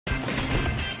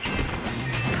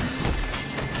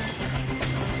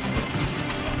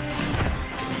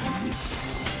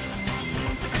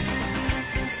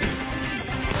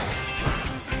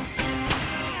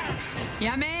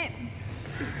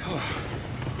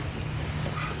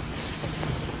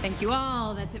Thank you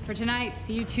all. That's it for tonight.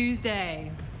 See you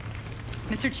Tuesday.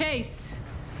 Mr. Chase,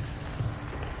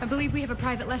 I believe we have a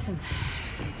private lesson.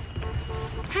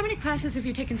 How many classes have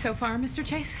you taken so far, Mr.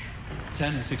 Chase?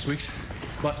 10 in 6 weeks,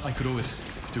 but I could always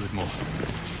do with more.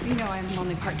 You know I'm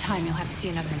only part-time. You'll have to see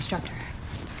another instructor.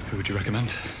 Who would you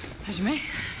recommend? As you may.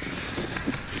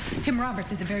 Tim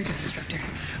Roberts is a very good instructor.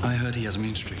 I heard he has a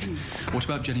mean streak. What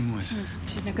about Jenny Moyes?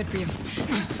 She's no good for you.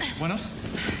 Why not?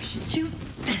 She's too...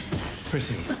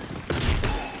 pretty.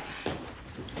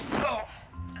 Oh,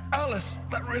 Alice,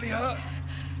 that really hurt.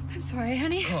 I'm sorry,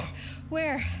 honey. Oh.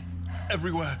 Where?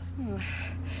 Everywhere. Oh.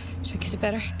 Should I kiss it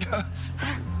better?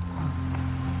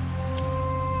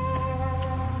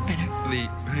 The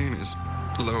pain is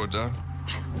lower down.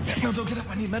 No, don't get up.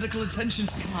 I need medical attention.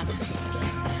 Come on.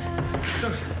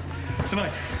 So,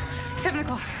 tonight. 7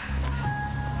 o'clock.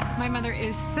 My mother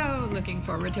is so looking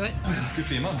forward to it. Well, good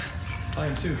for your mum. I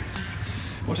am too.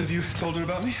 What have you told her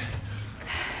about me?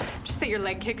 Just that your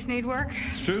leg kicks need work.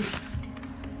 It's true.